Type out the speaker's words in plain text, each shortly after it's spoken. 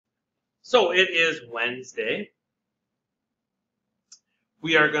So it is Wednesday.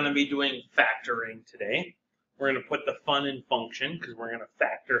 We are going to be doing factoring today. We're going to put the fun in function because we're going to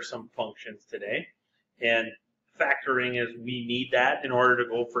factor some functions today. And factoring is we need that in order to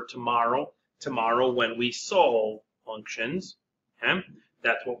go for tomorrow. Tomorrow when we solve functions, okay?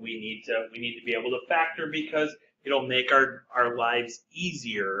 That's what we need to be able to factor because it'll make our lives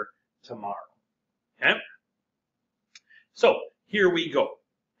easier tomorrow. Okay? So here we go.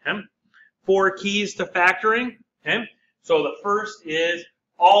 Okay? 4 keys to factoring. Okay? So the first is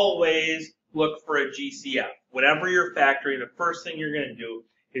always look for a GCF. Whatever you're factoring, the first thing you're going to do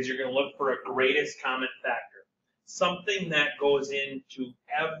is you're going to look for a greatest common factor. Something that goes into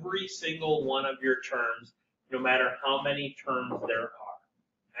every single one of your terms, no matter how many terms there are.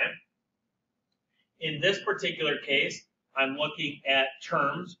 Okay? In this particular case, I'm looking at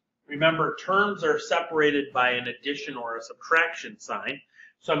terms. Remember, terms are separated by an addition or a subtraction sign.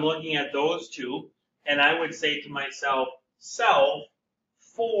 So I'm looking at those two, and I would say to myself,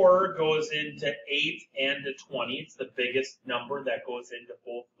 4 goes into 8 and to 20. It's the biggest number that goes into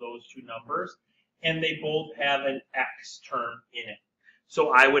both of those two numbers, and they both have an x term in it.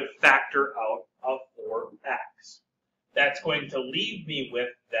 So I would factor out a 4x. That's going to leave me with,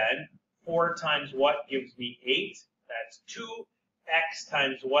 then, 4 times what gives me 8? That's 2. X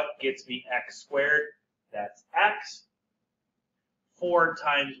times what gets me x squared? That's x. 4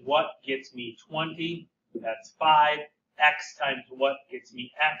 times what gets me 20? That's 5. X times what gets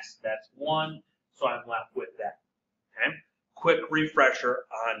me x? That's 1. So I'm left with that. Okay? Quick refresher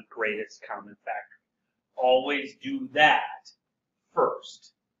on greatest common factor. Always do that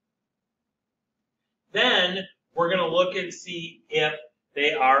first. Then we're going to look and see if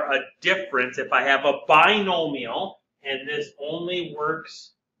they are a difference. If I have a binomial, and this only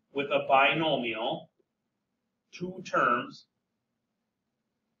works with a binomial, 2 terms,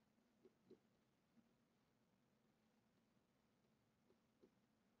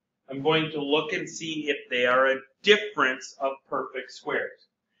 I'm going to look and see if they are a difference of perfect squares.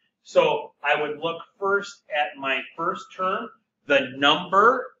 So I would look first at my first term. The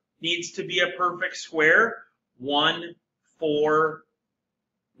number needs to be a perfect square. 1, 4,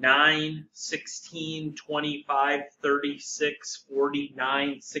 9, 16, 25, 36,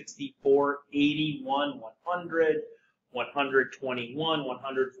 49, 64, 81, 100, 121,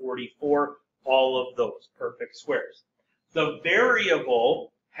 144, all of those perfect squares. The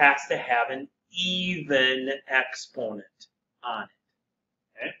variable has to have an even exponent on it.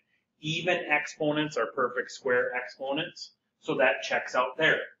 Okay? Even exponents are perfect square exponents, so that checks out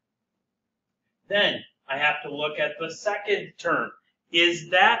there. Then I have to look at the second term. Is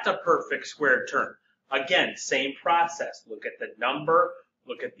that a perfect square term? Again, same process. Look at the number,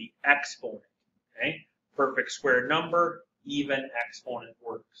 look at the exponent. Okay? Perfect square number, even exponent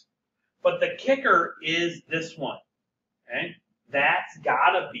works. But the kicker is this one. Okay? That's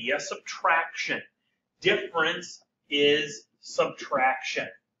got to be a subtraction. Difference is subtraction.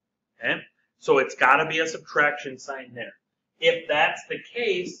 Okay? So it's got to be a subtraction sign there. If that's the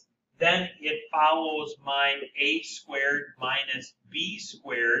case, then it follows my a squared minus b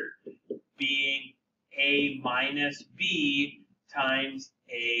squared being a minus b times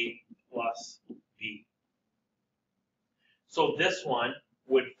a plus b. So this one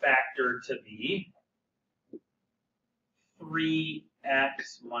would factor to be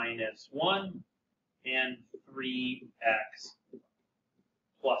 3x minus 1 and 3x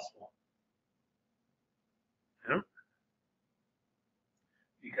plus 1. Okay?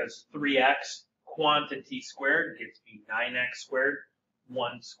 Because 3x quantity squared gets me 9x squared,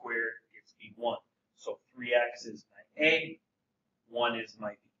 1 squared gets me 1. So 3x is my A, 1 is my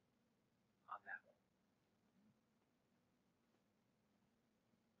B on that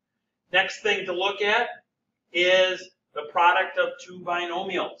one. Next thing to look at is the product of 2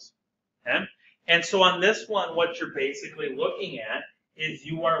 binomials. Okay? And so on this one, what you're basically looking at is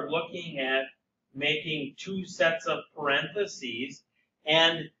you are looking at making 2 sets of parentheses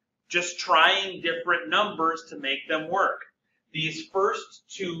and just trying different numbers to make them work. These first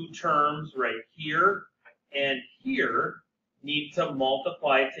 2 terms right here and here need to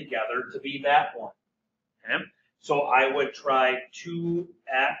multiply together to be that one. Okay? So I would try 2x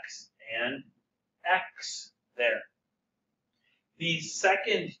and x there. These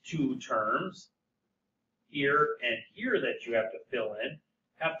second 2 terms, here and here that you have to fill in,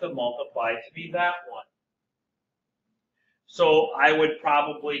 have to multiply to be that one. So I would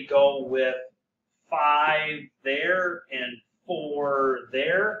probably go with 5 there and 4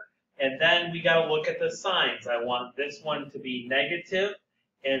 there. And then we got to look at the signs. I want this one to be negative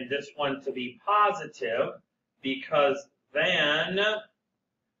and this one to be positive, because then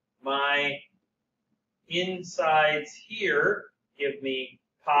my insides here give me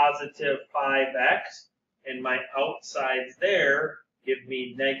positive 5x, and my outsides there give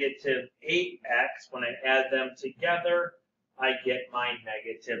me negative 8x. When I add them together, I get my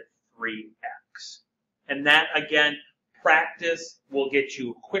negative 3x. And that, again, practice will get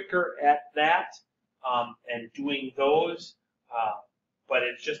you quicker at that and doing those. But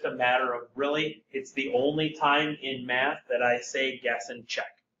it's just a matter of really, it's the only time in math that I say guess and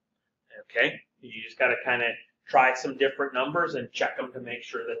check. Okay? You just got to kind of try some different numbers and check them to make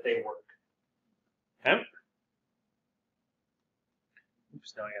sure that they work. Okay?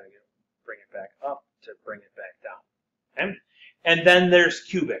 Oops, now I got to bring it back up to bring it back down. Okay? And then there's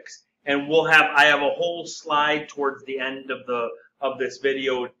cubics. And I have a whole slide towards the end of this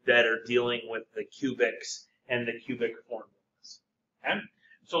video that are dealing with the cubics and the cubic formulas. Okay?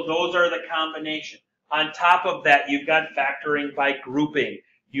 So those are the combination. On top of that, you've got factoring by grouping.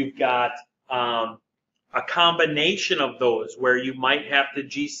 You've got a combination of those where you might have the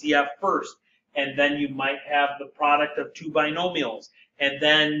GCF first, and then you might have the product of two binomials, and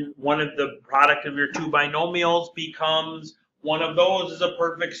then one of the product of your two binomials becomes one of those is a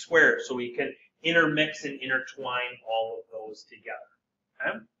perfect square. So we can intermix and intertwine all of those together.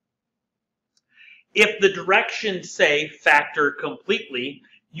 Okay? If the directions say factor completely,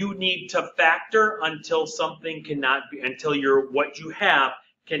 you need to factor until something cannot be, until what you have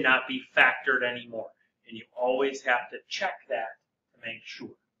cannot be factored anymore. And you always have to check that to make sure.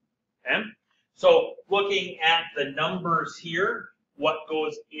 Okay? So looking at the numbers here, what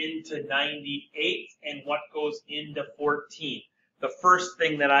goes into 98 and what goes into 14. The first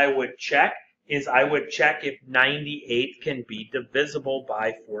thing that I would check is I would check if 98 can be divisible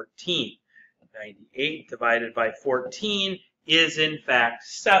by 14. 98 divided by 14 is in fact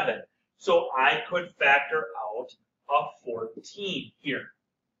 7. So I could factor out a 14 here.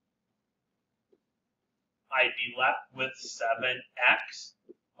 I'd be left with 7x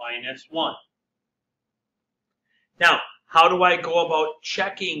minus 1. Now, how do I go about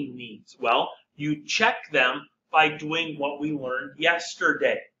checking these? Well, you check them by doing what we learned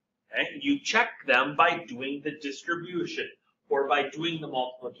yesterday. Okay? You check them by doing the distribution, or by doing the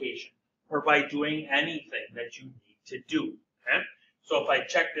multiplication, or by doing anything that you need to do. Okay? So if I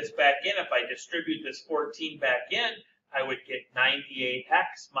check this back in, if I distribute this 14 back in, I would get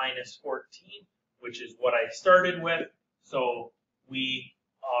 98x minus 14, which is what I started with. So we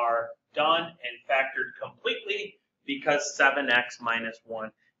are done and factored completely because 7x minus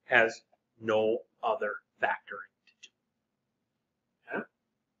 1 has no other factoring to do. Okay?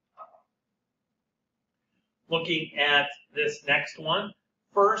 Looking at this next one,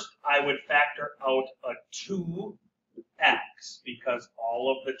 first I would factor out a 2x because all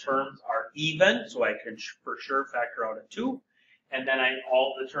of the terms are even, so I can for sure factor out a 2. And then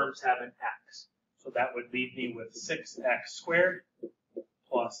all the terms have an x. So that would leave me with 6x squared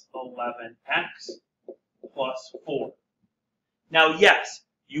plus 11x plus 4. Now, yes,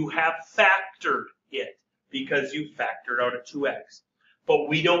 you have factored it because you factored out a 2x. But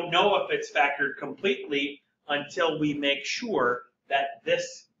we don't know if it's factored completely until we make sure that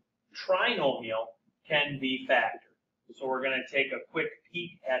this trinomial can be factored. So we're going to take a quick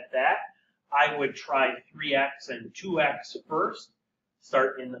peek at that. I would try 3x and 2x first,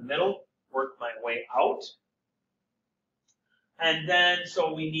 start in the middle, work my way out. And then,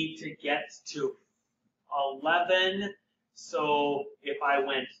 so we need to get to 11. So if I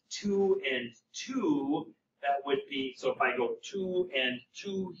went 2 and 2, that would be, so if I go 2 and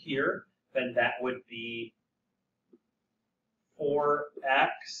 2 here, then that would be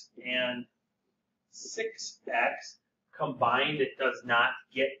 4x and 6x. Combined, it does not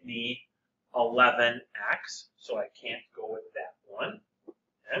get me 11x, so I can't go with that one.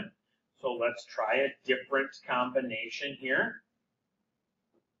 Okay. So let's try a different combination here.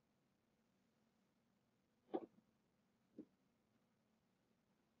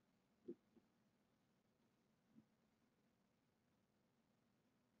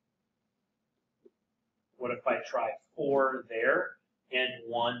 What if I try 4 there and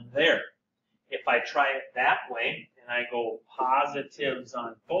 1 there? If I try it that way and I go positives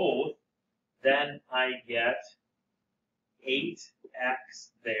on both, then I get 8x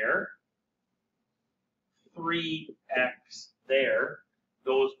there, 3x there.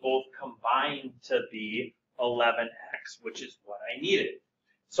 Those both combine to be 11x, which is what I needed.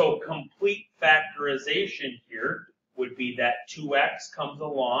 So complete factorization here would be that 2x comes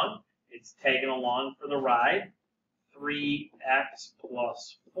along. It's tagging along for the ride. 3x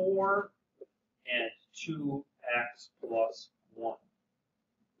plus 4 and 2x plus 1.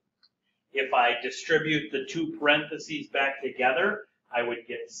 If I distribute the two parentheses back together, I would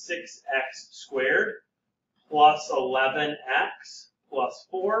get 6x squared plus 11x plus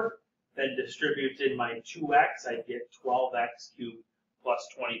 4. Then distributed my 2x, I get 12x cubed plus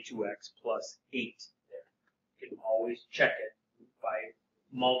 22x plus 8 there. You can always check it by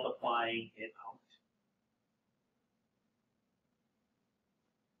multiplying it out.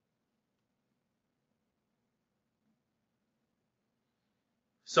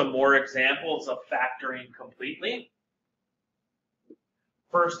 Some more examples of factoring completely.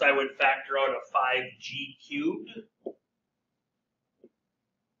 First, I would factor out a 5g cubed.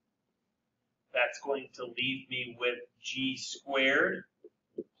 That's going to leave me with g squared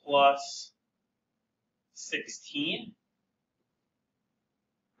plus 16.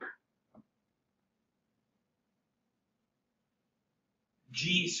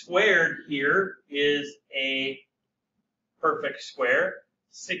 G squared here is a perfect square.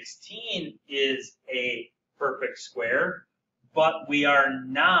 16 is a perfect square, but we are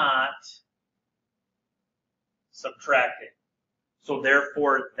not subtracting. So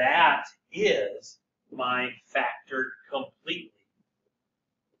therefore, that is my factored completely.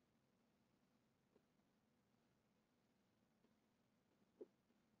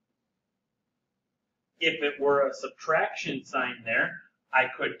 If it were a subtraction sign there, I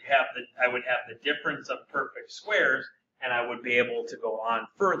would have the difference of perfect squares, and I would be able to go on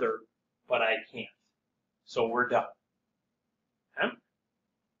further, but I can't. So we're done. Okay?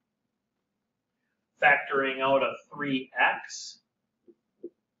 Factoring out a 3x,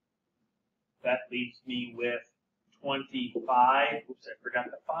 that leaves me with 25. Oops, I forgot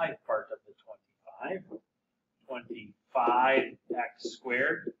the 5 part of the 25. 25x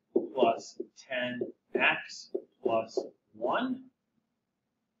squared plus 10x plus 1.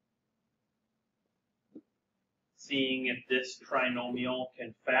 Seeing if this trinomial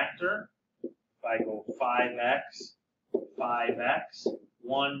can factor. If I go 5x,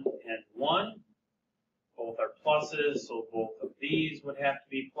 1 and 1. Both are pluses, so both of these would have to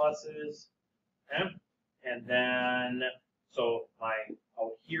be pluses. Okay? And then, so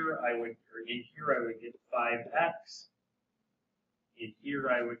in here I would get 5x. In here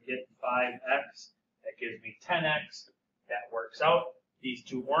I would get 5x. That gives me 10x. That works out. These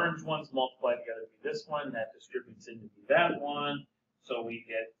two orange ones multiply together to be this one. That distributes into that one. So we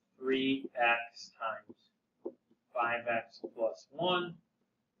get 3x times 5x plus 1 times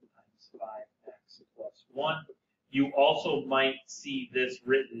 5x plus 1. You also might see this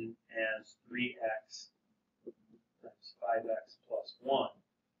written as 3x times 5x plus 1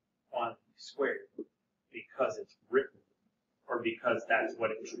 quantity squared because it's written, or because that's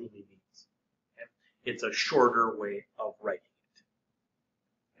what it truly means. Okay? It's a shorter way of writing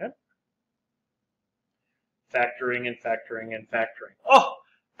it. Okay? Factoring and factoring and factoring. Oh,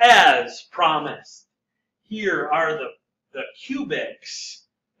 as promised, here are the cubics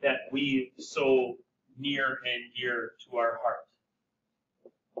that we so near and dear to our heart.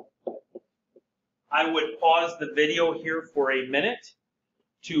 I would pause the video here for a minute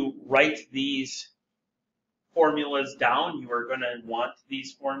to write these formulas down. You are going to want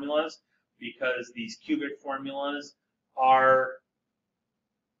these formulas because these cubic formulas are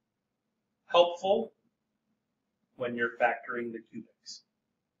helpful when you're factoring the cubics.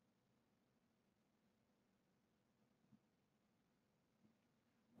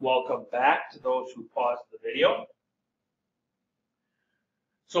 Welcome back to those who paused the video.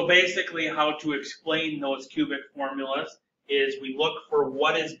 So basically how to explain those cubic formulas is we look for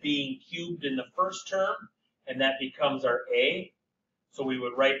what is being cubed in the first term, and that becomes our A. So we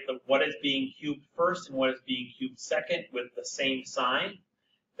would write what is being cubed first and what is being cubed second with the same sign.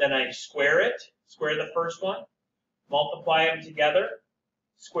 Then I square it, square the first one, multiply them together,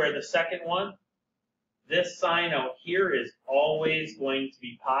 square the second one. This sign out here is always going to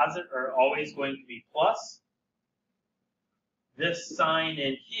be positive, or always going to be plus. This sign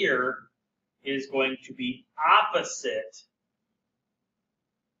in here is going to be opposite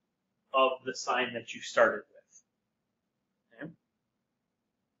of the sign that you started with. Okay?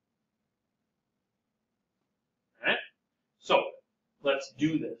 All right? So let's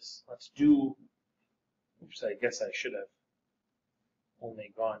do this. Let's do, oops, I guess I should have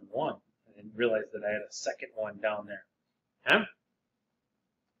only gone one. I didn't realize that I had a second one down there. Okay?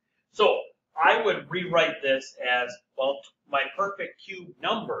 So I would rewrite this as, well, my perfect cube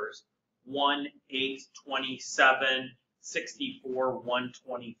numbers, 1, 8, 27, 64,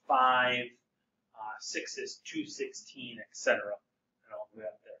 125, 6 is 216, etc. And all the way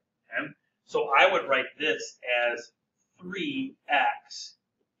up there. Okay? So I would write this as 3x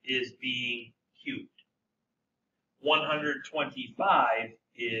is being cubed. 125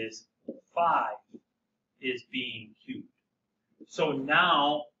 is 5 is being cubed. So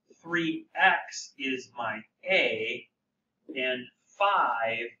now 3x is my A and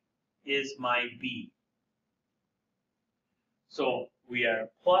 5 is my B. So we are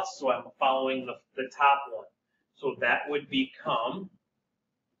plus, so I'm following the top one. So that would become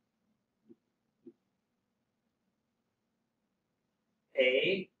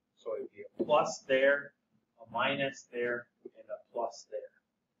A, so it would be a plus there, a minus there, and a plus there.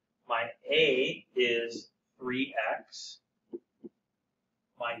 My A is 3x.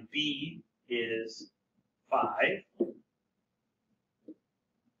 My B is 5.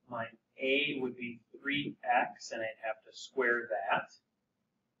 My A would be 3x, and I'd have to square that.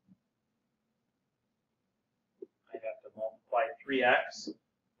 I'd have to multiply 3x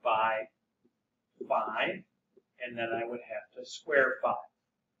by 5, and then I would have to square 5,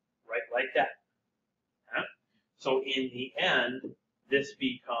 right, like that. Okay? So in the end, this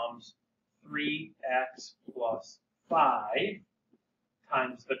becomes 3x plus 5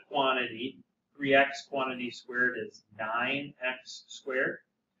 times the quantity. 3x quantity squared is 9x squared.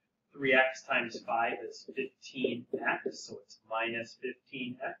 3x times 5 is 15x, so it's minus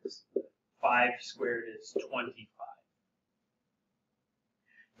 15x. 5 squared is 25.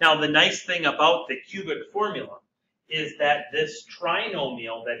 Now, the nice thing about the cubic formula is that this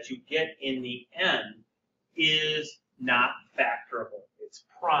trinomial that you get in the end is not factorable. It's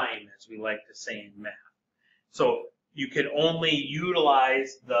prime, as we like to say in math. So you can only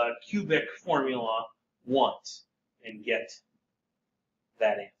utilize the cubic formula once and get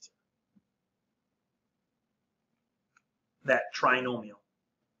that answer. That trinomial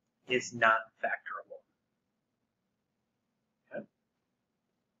is not factorable. Okay?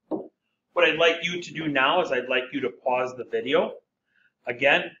 What I'd like you to do now is I'd like you to pause the video.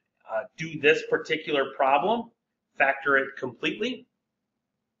 Again, do this particular problem, factor it completely,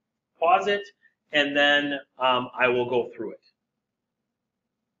 pause it, and then I will go through it.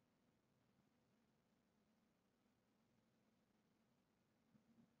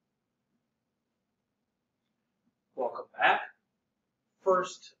 Welcome back.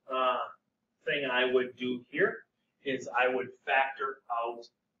 First thing I would do here is I would factor out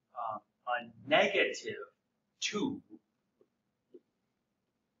a negative 2d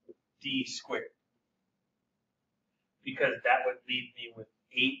squared, because that would leave me with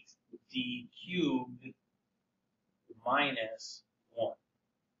 8d cubed minus 1.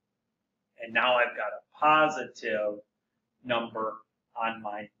 And now I've got a positive number on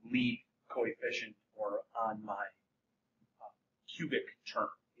my lead coefficient, or on my cubic term,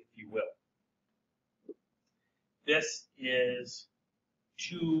 if you will. This is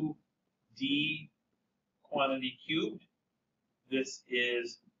 2d quantity cubed. This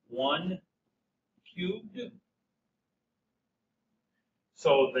is 1 cubed.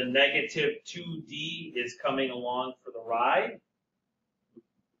 So the negative 2d is coming along for the ride.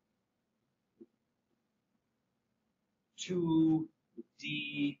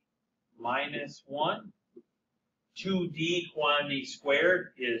 2d minus 1. 2d quantity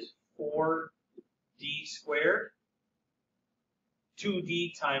squared is 4d squared.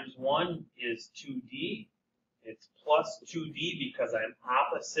 2d times 1 is 2d. It's plus 2d because I'm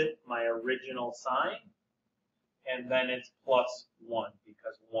opposite my original sign. And then it's plus 1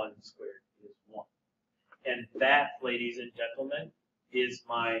 because 1 squared is 1. And that, ladies and gentlemen, is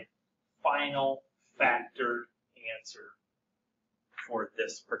my final factored answer for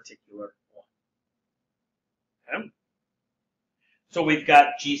this particular one. Okay? So we've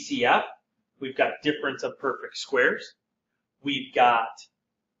got GCF. We've got difference of perfect squares. We've got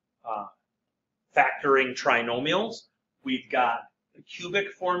factoring trinomials. We've got the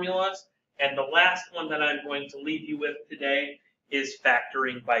cubic formulas. And the last one that I'm going to leave you with today is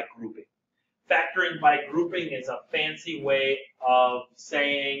factoring by grouping. Factoring by grouping is a fancy way of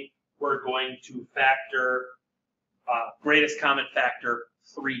saying we're going to factor greatest common factor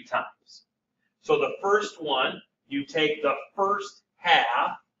 3 times. So the first one, you take the first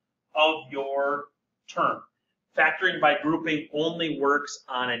half of your term. Factoring by grouping only works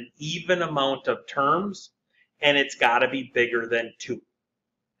on an even amount of terms, and it's got to be bigger than 2.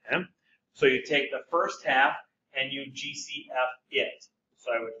 Okay? So you take the first half and you GCF it.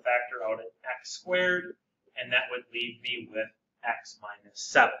 So I would factor out an x squared, and that would leave me with x minus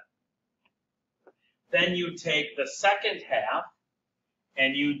 7. Then you take the second half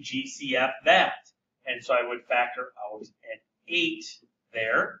and you GCF that. And so I would factor out an 8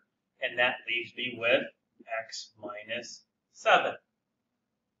 there, and that leaves me with x minus 7.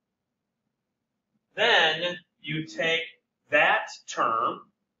 Then you take that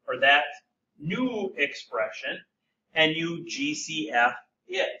term, or that new expression, and you GCF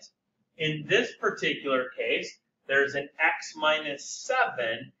it. In this particular case, there's an x minus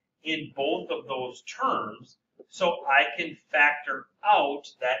 7 in both of those terms, so I can factor out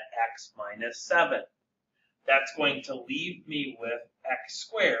that x minus 7. That's going to leave me with x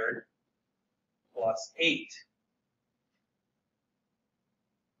squared plus 8.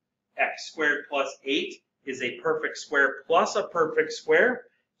 X squared plus 8 is a perfect square plus a perfect square,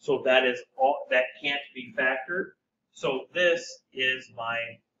 so that is all that can't be factored. So this is my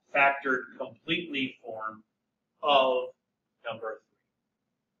factored completely form of number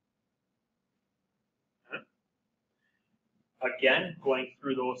 3. Again, going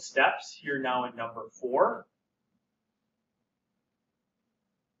through those steps here now in number 4.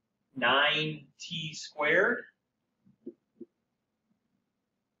 9t squared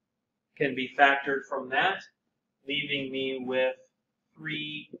can be factored from that, leaving me with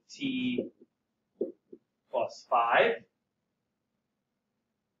 3t plus 5.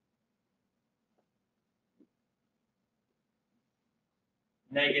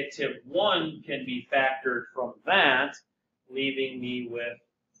 Negative 1 can be factored from that, leaving me with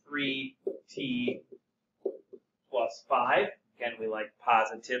 3t plus 5. Again, we like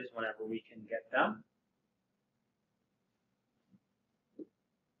positives whenever we can get them.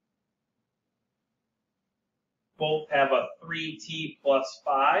 Both have a 3t plus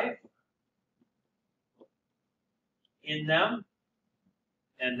 5 in them,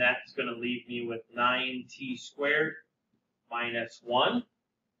 and that's going to leave me with 9t squared minus 1.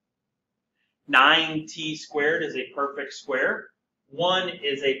 9t squared is a perfect square. 1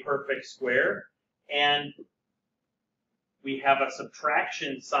 is a perfect square, and we have a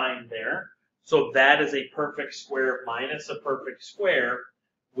subtraction sign there. So that is a perfect square minus a perfect square,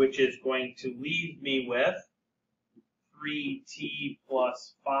 which is going to leave me with 3t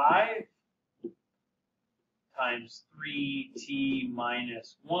plus 5 times 3t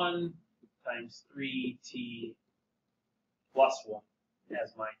minus 1 times 3t plus 1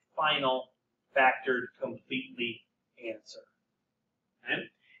 as my final factored completely answer. Okay?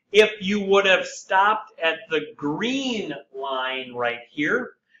 If you would have stopped at the green line right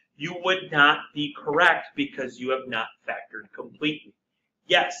here, you would not be correct because you have not factored completely.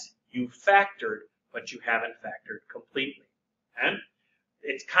 Yes, you factored, but you haven't factored completely. Okay?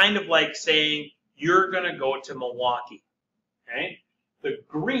 It's kind of like saying you're going to go to Milwaukee. Okay? The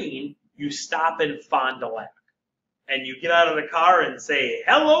green, you stop in Fond du Lac. And you get out of the car and say,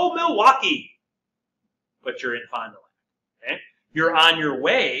 "Hello, Milwaukee." But you're in Fond du Lac. Okay? You're on your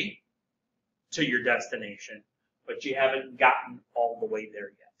way to your destination, but you haven't gotten all the way there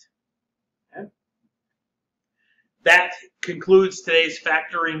yet. Okay? That concludes today's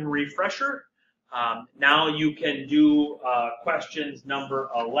factoring refresher. Now you can do questions number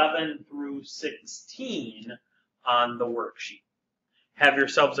 11 through 16 on the worksheet. Have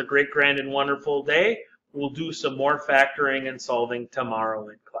yourselves a great, grand, and wonderful day. We'll do some more factoring and solving tomorrow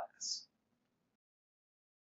in class.